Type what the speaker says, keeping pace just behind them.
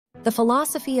The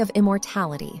Philosophy of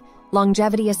Immortality,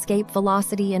 Longevity, Escape,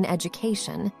 Velocity, and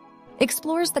Education,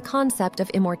 explores the concept of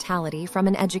immortality from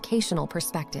an educational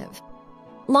perspective.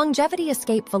 Longevity,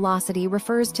 escape, velocity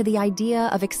refers to the idea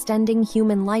of extending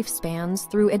human lifespans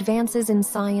through advances in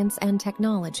science and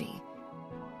technology.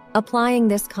 Applying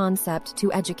this concept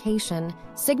to education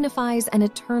signifies an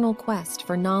eternal quest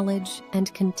for knowledge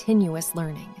and continuous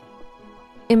learning.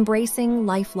 Embracing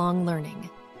lifelong learning,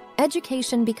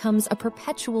 education becomes a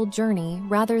perpetual journey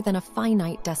rather than a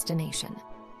finite destination.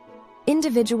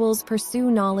 Individuals pursue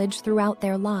knowledge throughout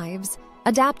their lives,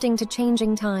 adapting to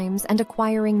changing times and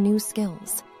acquiring new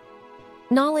skills.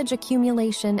 Knowledge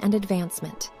accumulation and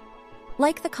advancement.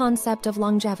 Like the concept of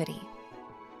longevity.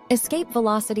 Escape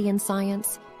velocity in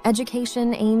science,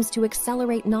 education aims to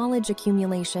accelerate knowledge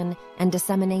accumulation and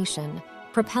dissemination,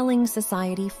 propelling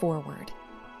society forward.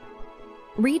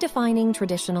 Redefining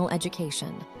traditional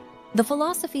education. The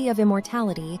Philosophy of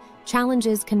Immortality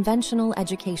challenges conventional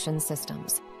education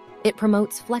systems. It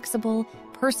promotes flexible,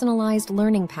 personalized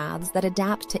learning paths that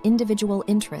adapt to individual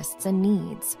interests and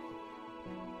needs.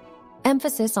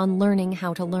 Emphasis on learning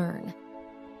how to learn.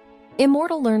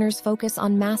 Immortal learners focus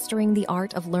on mastering the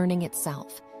art of learning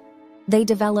itself. They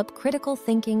develop critical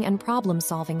thinking and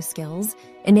problem-solving skills,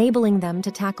 enabling them to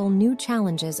tackle new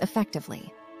challenges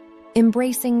effectively.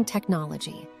 Embracing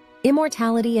technology.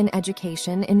 Immortality in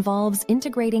education involves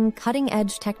integrating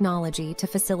cutting-edge technology to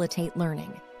facilitate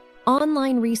learning.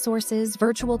 Online resources,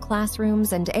 virtual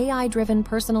classrooms, and AI-driven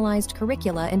personalized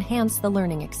curricula enhance the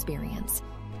learning experience.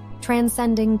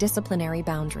 Transcending disciplinary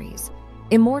boundaries.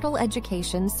 Immortal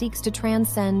education seeks to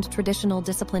transcend traditional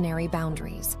disciplinary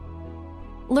boundaries.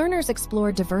 Learners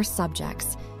explore diverse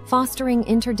subjects, fostering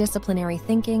interdisciplinary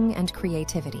thinking and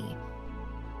creativity.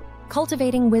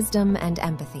 Cultivating wisdom and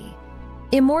empathy.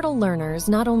 Immortal learners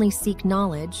not only seek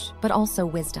knowledge, but also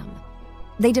wisdom.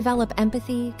 They develop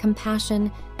empathy,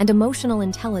 compassion, and emotional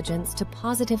intelligence to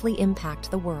positively impact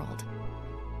the world.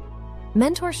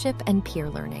 Mentorship and peer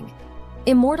learning.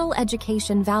 Immortal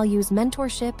education values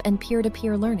mentorship and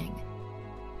peer-to-peer learning.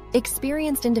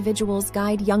 Experienced individuals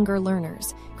guide younger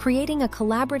learners, creating a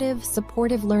collaborative,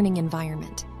 supportive learning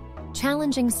environment.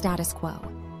 Challenging status quo.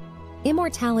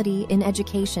 Immortality in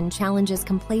education challenges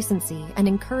complacency and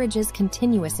encourages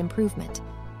continuous improvement.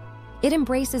 It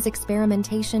embraces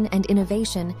experimentation and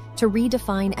innovation to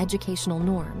redefine educational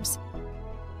norms.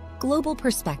 Global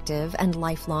perspective and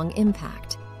lifelong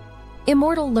impact.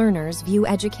 Immortal learners view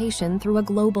education through a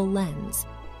global lens.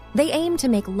 They aim to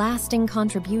make lasting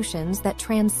contributions that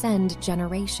transcend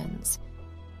generations.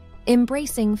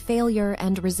 Embracing failure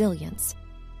and resilience.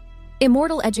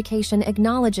 Immortal education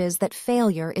acknowledges that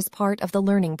failure is part of the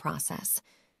learning process.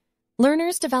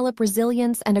 Learners develop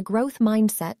resilience and a growth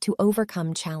mindset to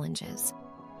overcome challenges.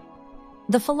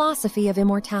 The Philosophy of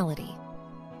Immortality.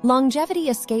 Longevity,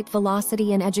 escape,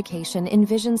 velocity in education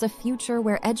envisions a future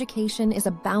where education is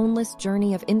a boundless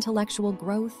journey of intellectual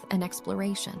growth and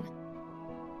exploration.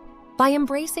 By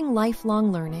embracing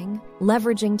lifelong learning,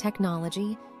 leveraging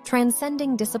technology,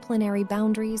 transcending disciplinary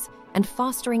boundaries, and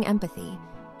fostering empathy,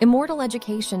 immortal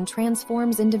education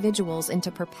transforms individuals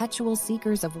into perpetual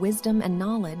seekers of wisdom and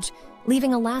knowledge,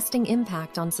 leaving a lasting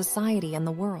impact on society and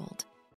the world.